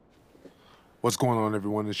What's going on,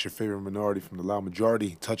 everyone? It's your favorite minority from the loud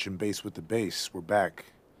majority, touching base with the bass. We're back.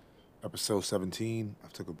 Episode 17. I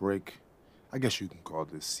took a break. I guess you can call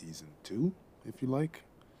this season 2, if you like.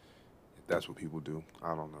 If that's what people do. I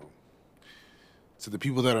don't know. To the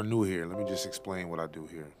people that are new here, let me just explain what I do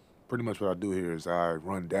here. Pretty much what I do here is I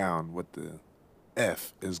run down what the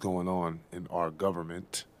F is going on in our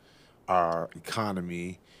government, our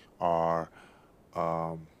economy, our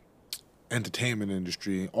um, entertainment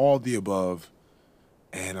industry, all the above.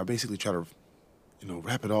 And I basically try to,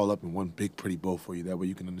 wrap it all up in one big pretty bow for you. That way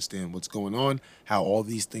you can understand what's going on, how all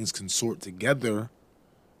these things consort together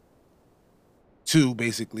to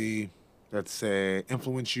basically, let's say,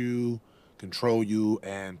 influence you, control you,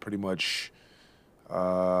 and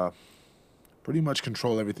uh, pretty much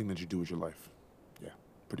control everything that you do with your life. Yeah,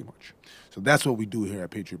 pretty much. So that's what we do here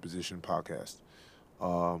at Patriot Position Podcast.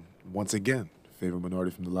 Once again, favorite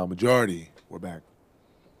minority from the loud majority. We're back.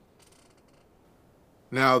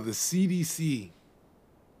 Now, the CDC,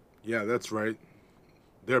 yeah, that's right.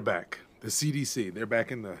 They're back. The CDC, they're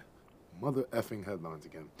back in the mother effing headlines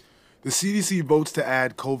again. The CDC votes to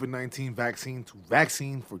add COVID-19 vaccine to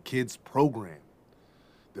Vaccine for Kids program.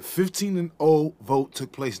 The 15-0 vote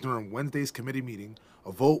took place during Wednesday's committee meeting.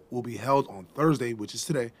 A vote will be held on Thursday, which is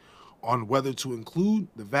today, on whether to include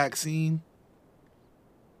the vaccine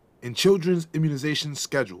in children's immunization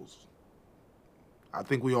schedules. I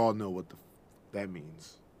think we all know what that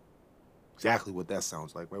means. Exactly what that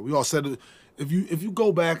sounds like, right? We all said it. If you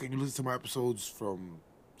go back and you listen to my episodes from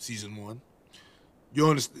season 1, you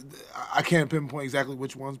understand. I can't pinpoint exactly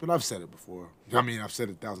which ones, but I've said it before. I mean, I've said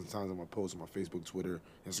it 1,000 times on my posts on my Facebook, Twitter,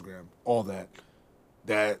 Instagram, all that.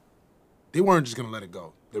 That they weren't just gonna let it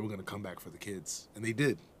go. They were gonna come back for the kids, and they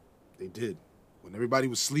did. They did. When everybody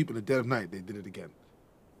was asleep in the dead of night, they did it again.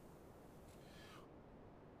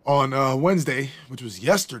 On Wednesday, which was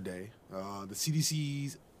yesterday, the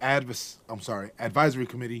CDC's Advisory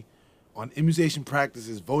Committee on Immunization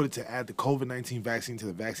Practices voted to add the COVID-19 vaccine to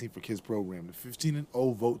the Vaccine for Kids program. The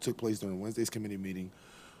 15-0 vote took place during Wednesday's committee meeting.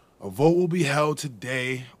 A vote will be held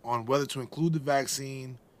today on whether to include the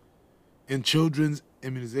vaccine in children's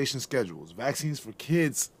immunization schedules. Vaccines for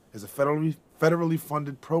Kids is a federally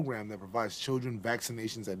funded program that provides children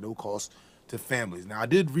vaccinations at no cost to families. Now, I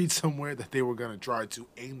did read somewhere that they were going to try to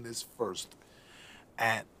aim this first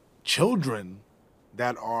at children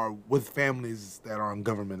that are with families that are on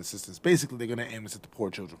government assistance. Basically, they're going to aim this at the poor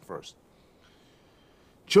children first.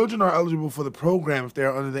 Children are eligible for the program if they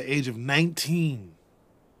are under the age of 19.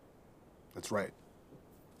 That's right.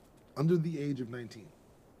 Under the age of 19.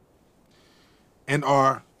 And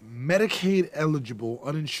are Medicaid eligible,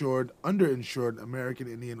 uninsured, underinsured American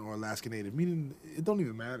Indian or Alaska Native, meaning it don't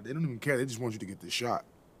even matter. They don't even care. They just want you to get this shot.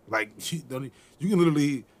 Like, you can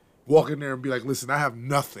literally walk in there and be like, listen, I have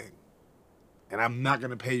nothing, and I'm not going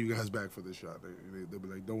to pay you guys back for this shot. They'll be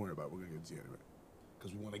like, don't worry about it. We're going to give it to you anyway,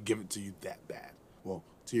 because we want to give it to you that bad. Well,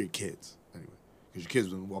 to your kids, anyway, because your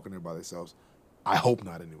kids will walk in there by themselves. I hope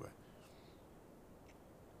not, anyway.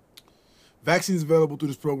 Vaccines available through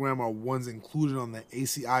this program are ones included on the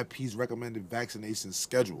ACIP's recommended vaccination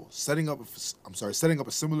schedule, setting up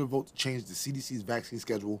a similar vote to change the CDC's vaccine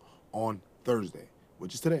schedule on Thursday,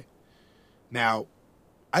 which is today. Now,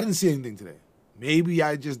 I didn't see anything today. Maybe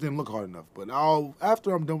I just didn't look hard enough, but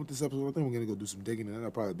after I'm done with this episode, I think we're going to go do some digging, and then I'll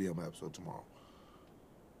probably be on my episode tomorrow.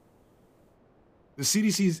 The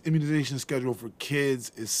CDC's immunization schedule for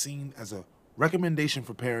kids is seen as a recommendation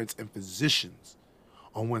for parents and physicians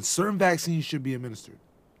on when certain vaccines should be administered.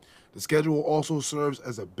 The schedule also serves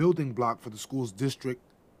as a building block for the school districts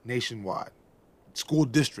nationwide,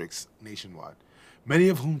 many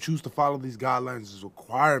of whom choose to follow these guidelines as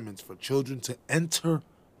requirements for children to enter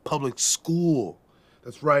public school.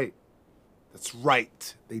 That's right.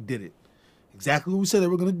 They did it. Exactly what we said they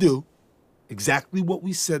were going to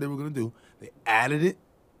do. They added it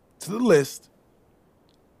to the list,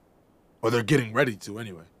 or they're getting ready to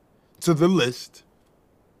anyway, to the list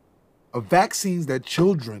of vaccines that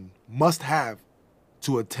children must have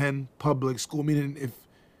to attend public school. Meaning, if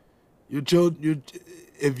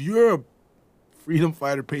you're a freedom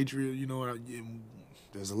fighter, patriot,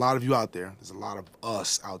 there's a lot of you out there. There's a lot of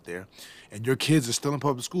us out there, and your kids are still in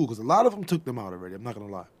public school because a lot of them took them out already. I'm not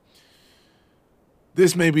gonna lie.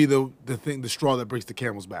 This may be the straw that breaks the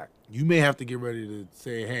camel's back. You may have to get ready to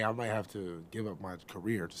say, hey, I might have to give up my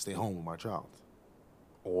career to stay home with my child,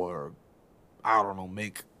 or I don't know,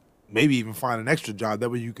 maybe even find an extra job. That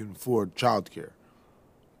way you can afford childcare.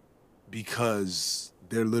 Because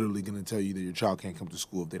they're literally going to tell you that your child can't come to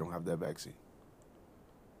school if they don't have that vaccine.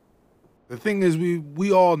 The thing is,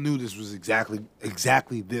 we all knew this was exactly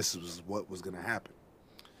this was what was going to happen.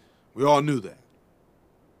 We all knew that.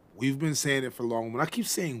 We've been saying it for long. When I keep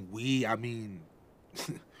saying we, I mean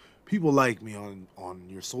people like me on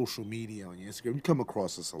your social media, on your Instagram. You come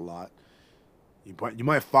across us a lot. You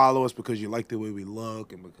might follow us because you like the way we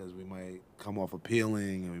look and because we might come off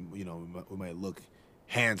appealing and we might look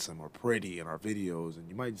handsome or pretty in our videos, and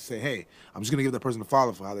you might say, hey, I'm just gonna give that person a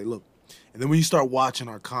follow for how they look. And then when you start watching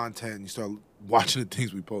our content and you start watching the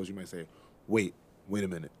things we post, you might say, wait a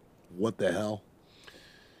minute, what the hell?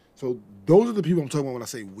 So those are the people I'm talking about when I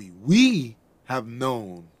say we. We have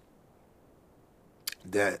known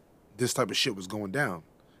that this type of shit was going down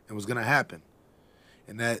and was gonna happen,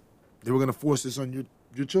 and that they were gonna force this on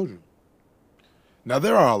your children. Now,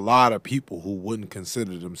 there are a lot of people who wouldn't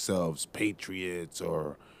consider themselves patriots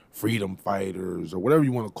or freedom fighters or whatever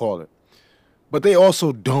you want to call it. But they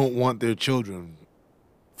also don't want their children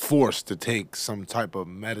forced to take some type of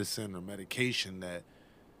medicine or medication that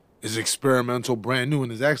is experimental, brand new,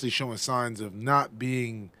 and is actually showing signs of not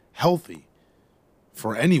being healthy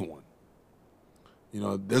for anyone.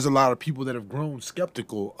 There's a lot of people that have grown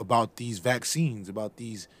skeptical about these vaccines, about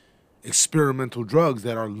these experimental drugs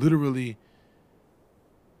that are literally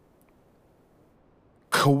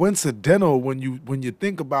coincidental when you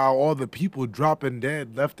think about all the people dropping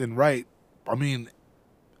dead left and right. I mean,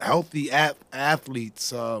 healthy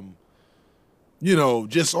athletes,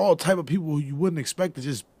 just all type of people who you wouldn't expect to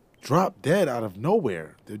just drop dead out of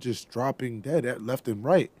nowhere. They're just dropping dead left and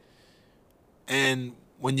right. And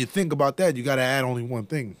when you think about that, you got to add only one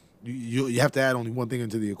thing. You have to add only one thing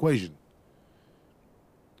into the equation.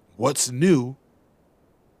 What's new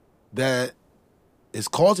that is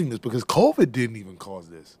causing this? Because COVID didn't even cause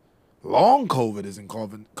this. Long COVID isn't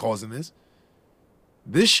causing this.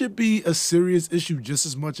 This should be a serious issue just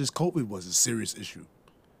as much as COVID was a serious issue.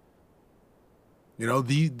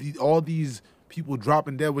 All these people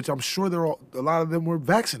dropping dead, which I'm sure a lot of them were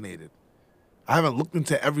vaccinated. I haven't looked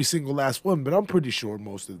into every single last one, but I'm pretty sure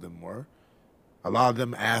most of them were. A lot of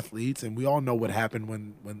them athletes, and we all know what happened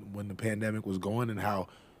when the pandemic was going, and how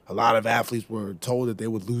a lot of athletes were told that they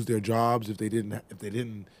would lose their jobs if they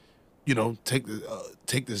didn't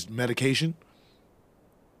take this medication.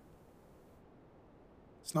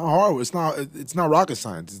 It's not hard. It's not rocket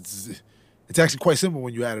science. It's actually quite simple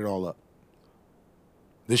when you add it all up.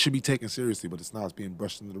 This should be taken seriously, but it's not. It's being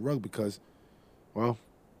brushed under the rug because, well,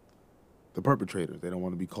 the perpetrators, they don't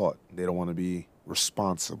want to be caught. They don't want to be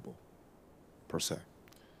responsible, per se.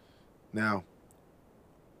 Now,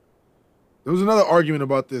 there was another argument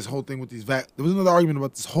about this whole thing with these vaccines.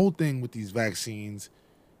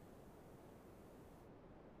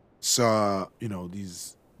 So,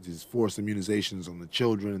 these forced immunizations on the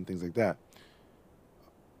children and things like that.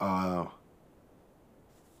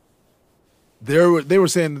 They were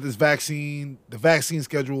saying that the vaccine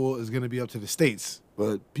schedule is going to be up to the states,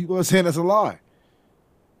 but people are saying that's a lie.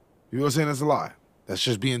 That's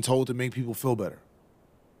just being told to make people feel better.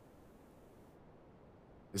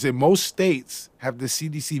 They say most states have the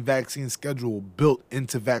CDC vaccine schedule built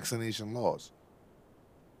into vaccination laws.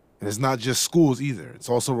 And it's not just schools either. It's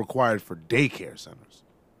also required for daycare centers.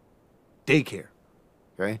 Daycare.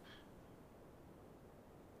 Okay?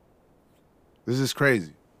 This is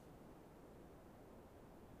crazy.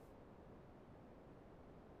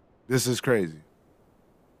 This is crazy.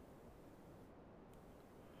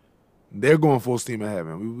 They're going full steam ahead,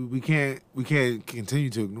 man. We can't continue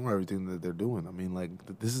to ignore everything that they're doing. I mean,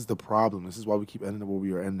 this is the problem. This is why we keep ending up where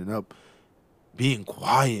we are ending up. Being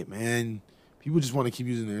quiet, man. People just want to keep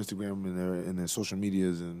using their Instagram and their social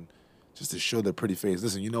medias and just to show their pretty face.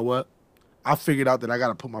 Listen, you know what? I figured out that I got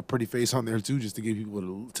to put my pretty face on there too, just to get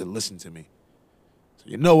people to listen to me. So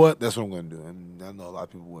you know what? That's what I'm going to do. And I know a lot of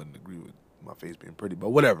people wouldn't agree with my face being pretty, but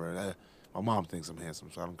whatever. My mom thinks I'm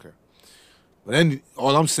handsome, so I don't care. But then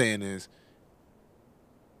all I'm saying is,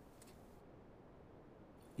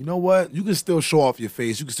 you know what? You can still show off your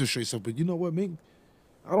face. You can still show yourself. But you know what, Ming?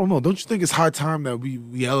 I don't know. Don't you think it's high time that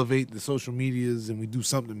we elevate the social medias and we do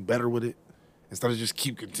something better with it? Instead of just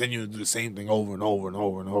keep continuing to do the same thing over and over and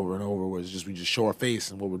over and over and over, where we just show our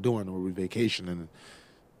face and what we're doing, or we vacationing.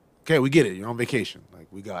 Okay, we get it. You're on vacation.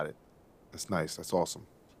 We got it. That's nice. That's awesome.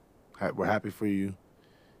 We're happy for you.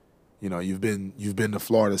 You've been to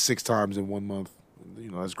Florida 6 times in 1 month.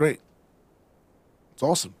 That's great. It's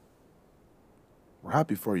awesome. We're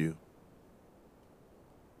happy for you.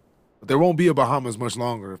 But there won't be a Bahamas much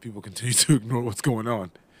longer if people continue to ignore what's going on.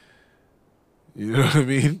 You know what I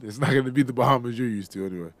mean? It's not going to be the Bahamas you're used to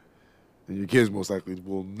anyway. And your kids most likely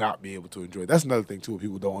will not be able to enjoy it. That's another thing, too, what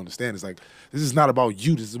people don't understand. It's this is not about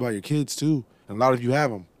you. This is about your kids, too. And a lot of you have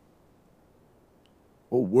them.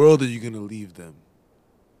 What world are you going to leave them?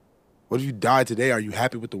 What if you die today? Are you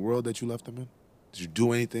happy with the world that you left them in? Did you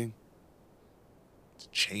do anything to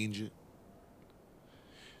change it?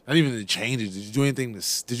 Not even to change it. Did you do anything?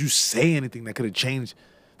 Did you say anything that could have changed?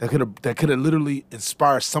 That could have literally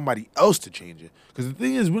inspired somebody else to change it. Because the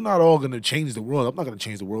thing is, we're not all gonna change the world. I'm not gonna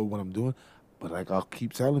change the world with what I'm doing. But like I'll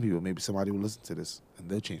keep telling people, maybe somebody will listen to this and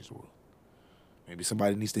they'll change the world. Maybe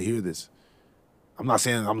somebody needs to hear this. I'm not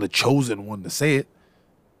saying I'm the chosen one to say it,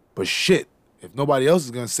 but shit, if nobody else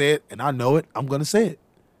is gonna say it and I know it, I'm gonna say it.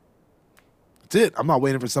 That's it. I'm not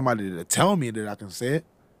waiting for somebody to tell me that I can say it.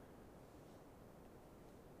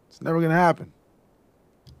 It's never gonna happen.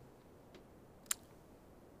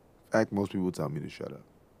 In fact, most people tell me to shut up.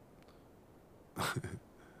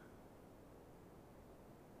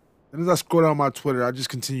 And as I scroll down my Twitter, I just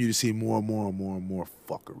continue to see more and more and more and more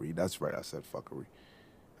fuckery. That's right, I said fuckery.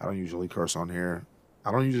 I don't usually curse on here.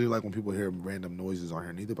 I don't usually like when people hear random noises on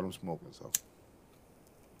here neither, but I'm smoking, so.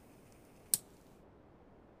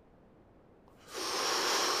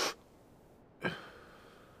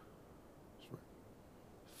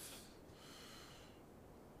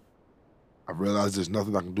 I realize there's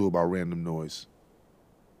nothing I can do about random noise.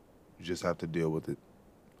 You just have to deal with it.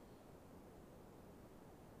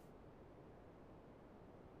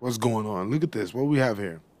 What's going on? Look at this. What do we have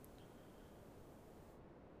here?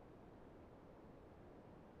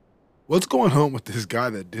 What's going on with this guy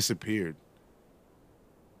that disappeared?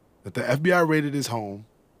 That the FBI raided his home,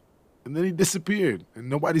 and then he disappeared, and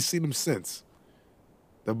nobody's seen him since.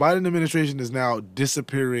 The Biden administration is now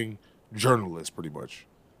disappearing journalists, pretty much.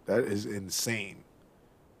 That is insane.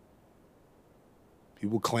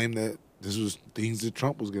 People claim that this was things that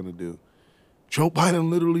Trump was going to do. Joe Biden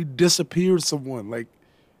literally disappeared someone. Like,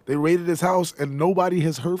 they raided his house, and nobody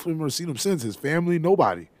has heard from him or seen him since. His family,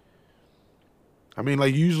 nobody. I mean,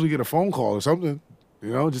 like, you usually get a phone call or something,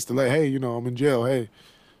 you know, just to let, hey, you know, I'm in jail. Hey,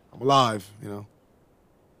 I'm alive, you know.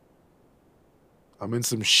 I'm in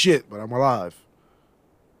some shit, but I'm alive.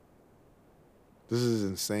 This is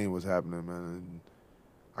insane what's happening, man. And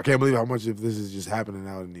I can't believe how much of this is just happening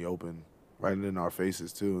out in the open, right in our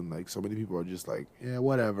faces, too. And, like, so many people are just like, yeah,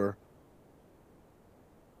 whatever.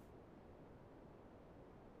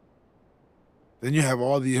 Then you have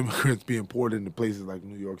all the immigrants being poured into places like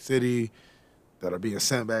New York City that are being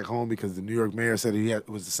sent back home because the New York mayor said it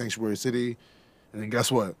was the sanctuary city. And then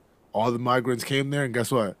guess what? All the migrants came there, and guess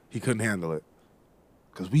what? He couldn't handle it.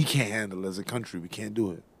 Because we can't handle it as a country. We can't do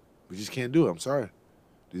it. We just can't do it. I'm sorry.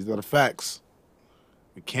 These are the facts.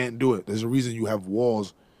 We can't do it. There's a reason you have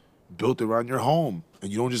walls built around your home,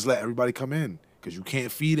 and you don't just let everybody come in because you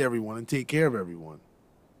can't feed everyone and take care of everyone.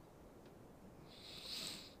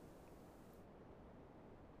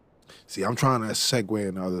 See, I'm trying to segue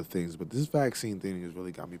into other things, but this vaccine thing has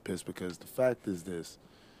really got me pissed because the fact is this.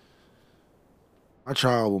 My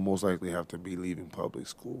child will most likely have to be leaving public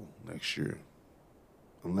school next year.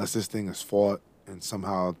 Unless this thing is fought and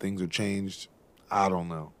somehow things are changed, I don't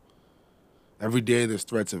know. Every day there's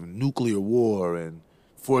threats of nuclear war and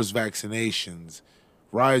forced vaccinations,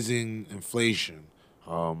 rising inflation,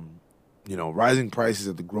 rising prices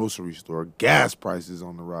at the grocery store, gas prices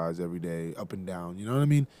on the rise every day, up and down, you know what I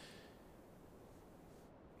mean?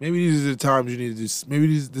 Maybe these are the times you need to just, maybe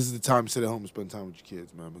this is the time to sit at home and spend time with your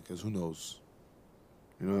kids, man, because who knows?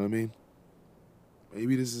 You know what I mean?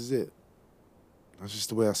 Maybe this is it. That's just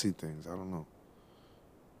the way I see things. I don't know.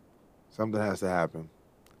 Something has to happen.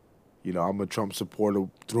 You know, I'm a Trump supporter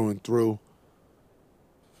through and through.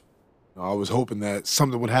 I was hoping that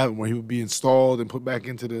something would happen where he would be installed and put back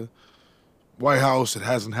into the White House. It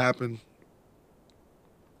hasn't happened.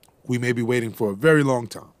 We may be waiting for a very long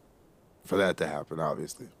time for that to happen,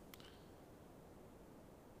 obviously.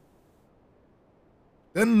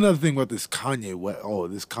 Then another thing about this Kanye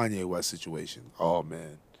West situation. Oh,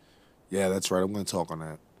 man. Yeah, that's right. I'm going to talk on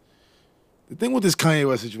that. The thing with this Kanye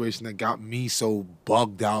West situation that got me so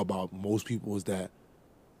bugged out about most people is that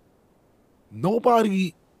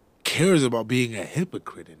nobody cares about being a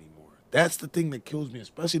hypocrite anymore. That's the thing that kills me,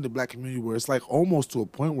 especially in the black community, where it's like almost to a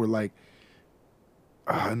point where like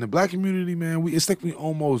in the black community, man, it's like we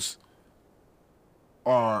almost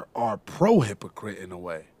are pro-hypocrite in a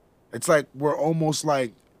way. It's like we're almost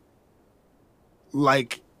like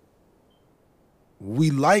we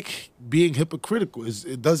like being hypocritical.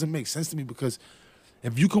 It doesn't make sense to me because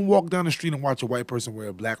if you can walk down the street and watch a white person wear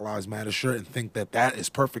a Black Lives Matter shirt and think that that is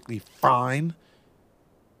perfectly fine,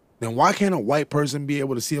 then why can't a white person be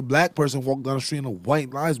able to see a black person walk down the street in a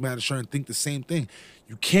White Lives Matter shirt and think the same thing?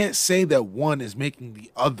 You can't say that one is making the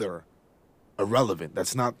other irrelevant.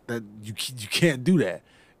 That's not that you can't do that,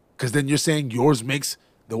 because then you're saying yours makes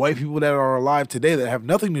the white people that are alive today that have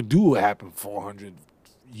nothing to do with what happened 400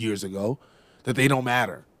 years ago, that they don't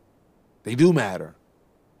matter. They do matter.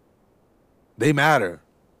 They matter.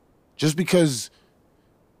 Just because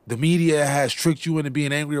the media has tricked you into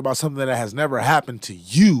being angry about something that has never happened to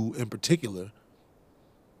you in particular,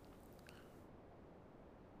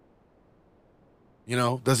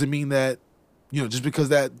 doesn't mean that, just because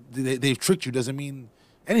that they've tricked you doesn't mean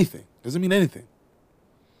anything. Doesn't mean anything.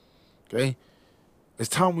 Okay?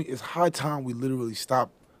 It's high time we literally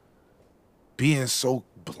stop being so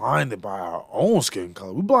blinded by our own skin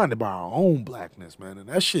color. We're blinded by our own blackness, man. And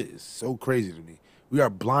that shit is so crazy to me. We are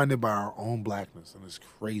blinded by our own blackness, and it's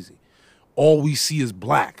crazy. All we see is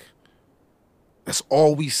black. That's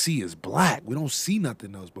all we see is black. We don't see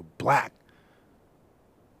nothing else but black.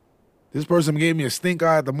 This person gave me a stink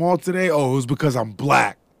eye at the mall today. Oh, it was because I'm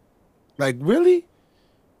black. Like, really?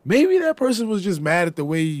 Maybe that person was just mad at the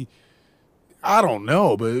way I don't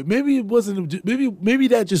know, but maybe it wasn't. Maybe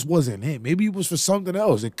that just wasn't it. Maybe it was for something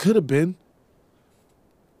else. It could have been.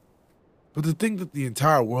 But to think that the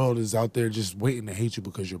entire world is out there just waiting to hate you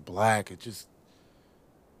because you're black, I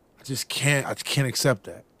just can't accept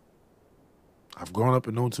that. I've grown up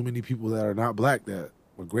and known too many people that are not black that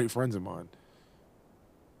were great friends of mine.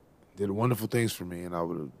 Did wonderful things for me, and I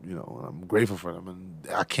would, I'm grateful for them. And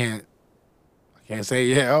I can't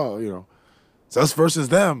say, it's us versus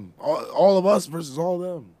them. All of us versus all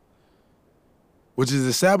of them. Which is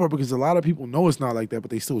the sad part, because a lot of people know it's not like that, but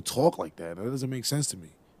they still talk like that. That doesn't make sense to me.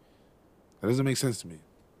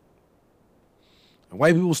 And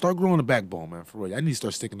white people, start growing a backbone, man, for real. I need to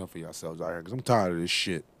start sticking up for yourselves out here, because I'm tired of this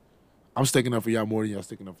shit. I'm sticking up for y'all more than y'all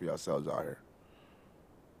sticking up for yourselves out here.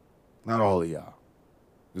 Not all of y'all.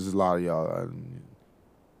 There's a lot of y'all.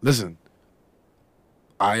 Listen,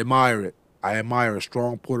 I admire it. I admire a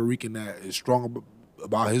strong Puerto Rican that is strong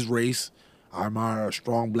about his race. I admire a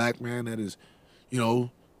strong black man that is,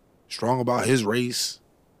 strong about his race.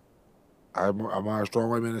 I admire a strong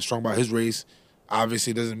white man that's strong about his race.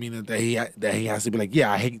 Obviously, it doesn't mean that he has to be like,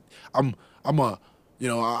 yeah, I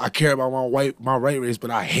care about my white race,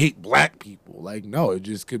 but I hate black people. Like, no, it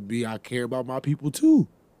just could be I care about my people too.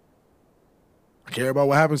 I care about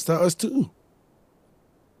what happens to us too.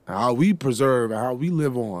 And how we preserve and how we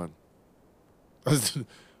live on.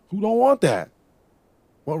 Who don't want that?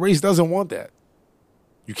 What race doesn't want that?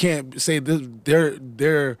 You can't say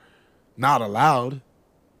they're not allowed.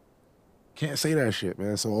 Can't say that shit,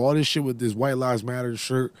 man. So all this shit with this White Lives Matter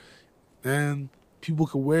shirt, man, people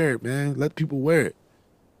can wear it, man. Let people wear it.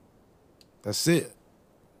 That's it.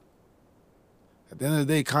 At the end of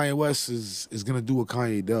the day, Kanye West is going to do what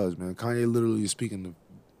Kanye does, man. Kanye literally is speaking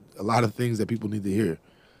a lot of things that people need to hear,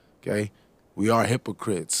 okay? We are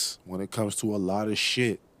hypocrites when it comes to a lot of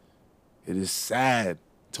shit. It is sad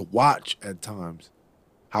to watch at times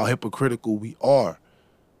how hypocritical we are.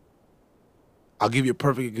 I'll give you a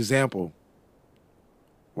perfect example.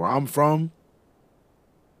 Where I'm from,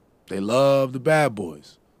 they love the bad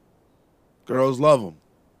boys. Girls love them.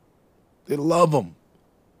 They love them.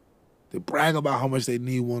 They brag about how much they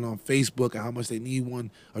need one on Facebook and how much they need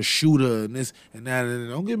a shooter and this and that. And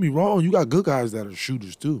don't get me wrong, you got good guys that are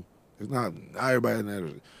shooters too. It's not everybody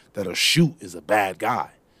that'll shoot is a bad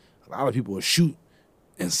guy. A lot of people will shoot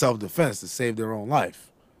in self-defense to save their own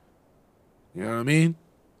life. You know what I mean?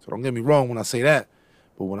 So don't get me wrong when I say that.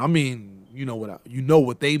 But when I mean, you know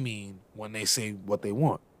what they mean when they say what they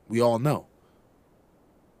want. We all know.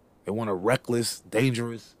 They want a reckless,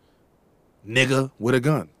 dangerous nigga with a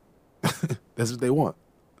gun. That's what they want.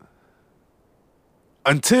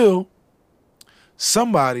 Until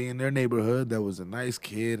somebody in their neighborhood that was a nice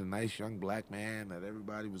kid, a nice young black man that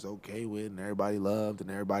everybody was okay with and everybody loved and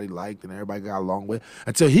everybody liked and everybody got along with,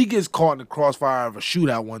 until he gets caught in the crossfire of a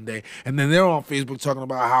shootout one day, and then they're on Facebook talking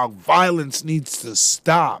about how violence needs to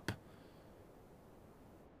stop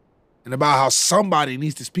and about how somebody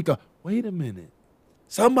needs to speak up. Wait a minute.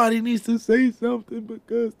 Somebody needs to say something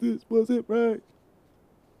because this wasn't right.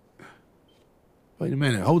 Wait a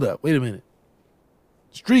minute. Hold up. Wait a minute.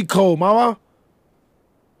 Street code, mama.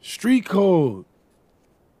 Street code.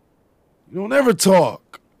 You don't ever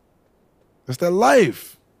talk. That's that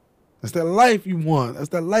life. That's that life you want. That's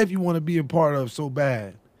that life you want to be a part of so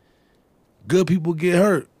bad. Good people get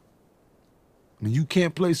hurt. And you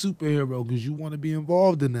can't play superhero because you want to be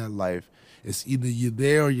involved in that life. It's either you're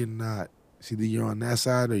there or you're not. It's either you're on that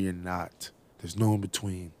side or you're not. There's no in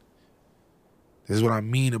between. This is what I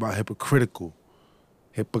mean about hypocritical.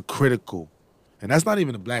 Hypocritical. And that's not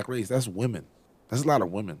even a black race. That's women. That's a lot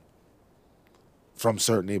of women from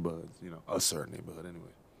certain neighborhoods, a certain neighborhood anyway.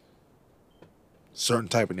 Certain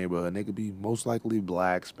type of neighborhood. And they could be most likely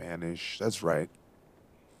black, Spanish. That's right.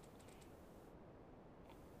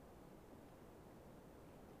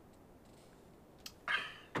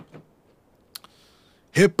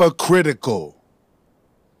 hypocritical.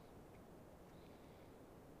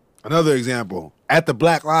 Another example, at the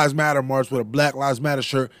Black Lives Matter march with a Black Lives Matter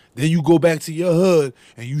shirt, then you go back to your hood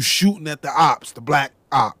and you shooting at the ops, the black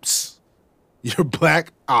ops. You're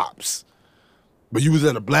black ops. But you was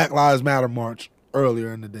at a Black Lives Matter march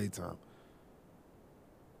earlier in the daytime.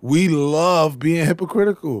 We love being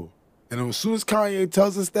hypocritical. And as soon as Kanye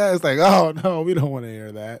tells us that, it's like, oh, no, we don't want to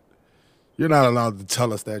hear that. You're not allowed to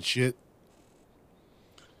tell us that shit.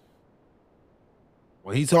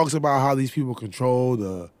 When he talks about how these people control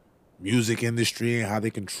the music industry and how they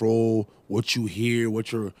control what you hear,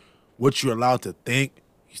 what you're allowed to think,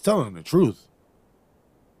 he's telling the truth.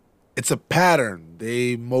 It's a pattern.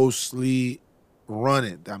 They mostly run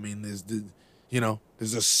it. I mean,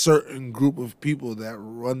 there's a certain group of people that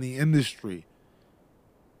run the industry.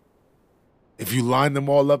 If you line them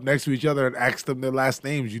all up next to each other and ask them their last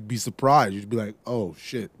names, you'd be surprised. You'd be like, oh,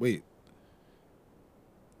 shit, wait.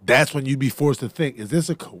 That's when you'd be forced to think, is this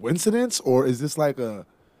a coincidence or is this like a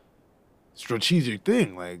strategic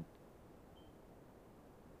thing? Like,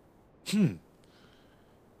 And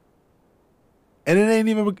it ain't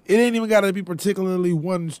even got to be particularly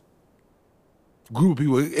one group of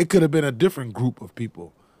people. It could have been a different group of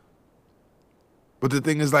people. But the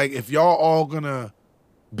thing is, like, if y'all all gonna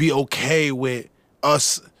be okay with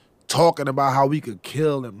us talking about how we could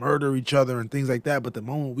kill and murder each other and things like that, but the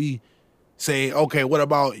moment we say, okay, what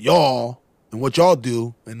about y'all and what y'all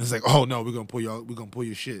do? And it's like, oh no, we're gonna pull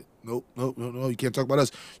your shit. Nope, you can't talk about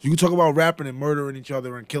us. You can talk about rapping and murdering each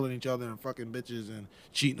other and killing each other and fucking bitches and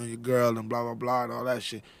cheating on your girl and blah blah blah and all that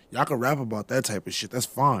shit. Y'all can rap about that type of shit. That's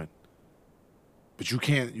fine. But you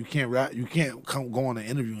can't go on an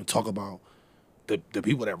interview and talk about the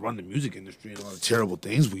people that run the music industry and all the terrible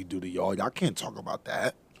things we do to y'all. Y'all can't talk about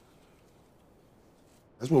that.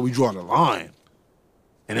 That's where we draw the line.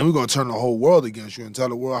 And then we're going to turn the whole world against you and tell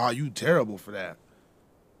the world how you terrible for that.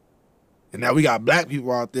 And now we got black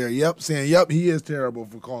people out there, saying, he is terrible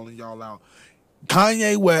for calling y'all out.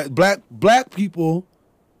 Kanye West, black people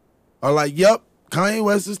are like, Kanye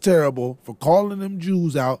West is terrible for calling them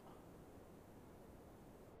Jews out.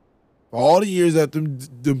 For all the years that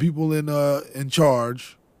the people in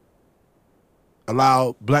charge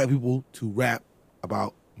allow black people to rap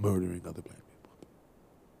about murdering other black people.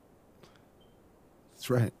 That's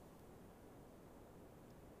right.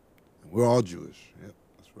 And we're all Jewish. Yep,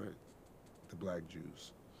 that's right. The black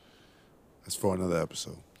Jews. That's for another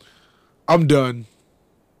episode. I'm done.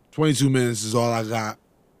 22 minutes is all I got.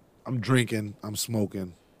 I'm drinking. I'm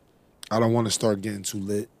smoking. I don't want to start getting too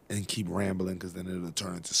lit and keep rambling because then it'll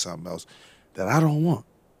turn into something else that I don't want.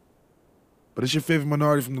 But it's your favorite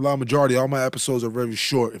minority from the loud majority. All my episodes are very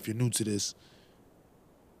short. If you're new to this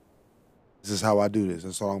is how I do this.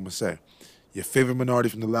 That's all I'm going to say. Your favorite minority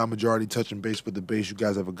from the loud majority, touching base with the bass. You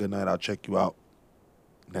guys have a good night. I'll check you out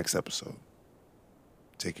next episode.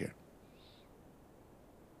 Take care.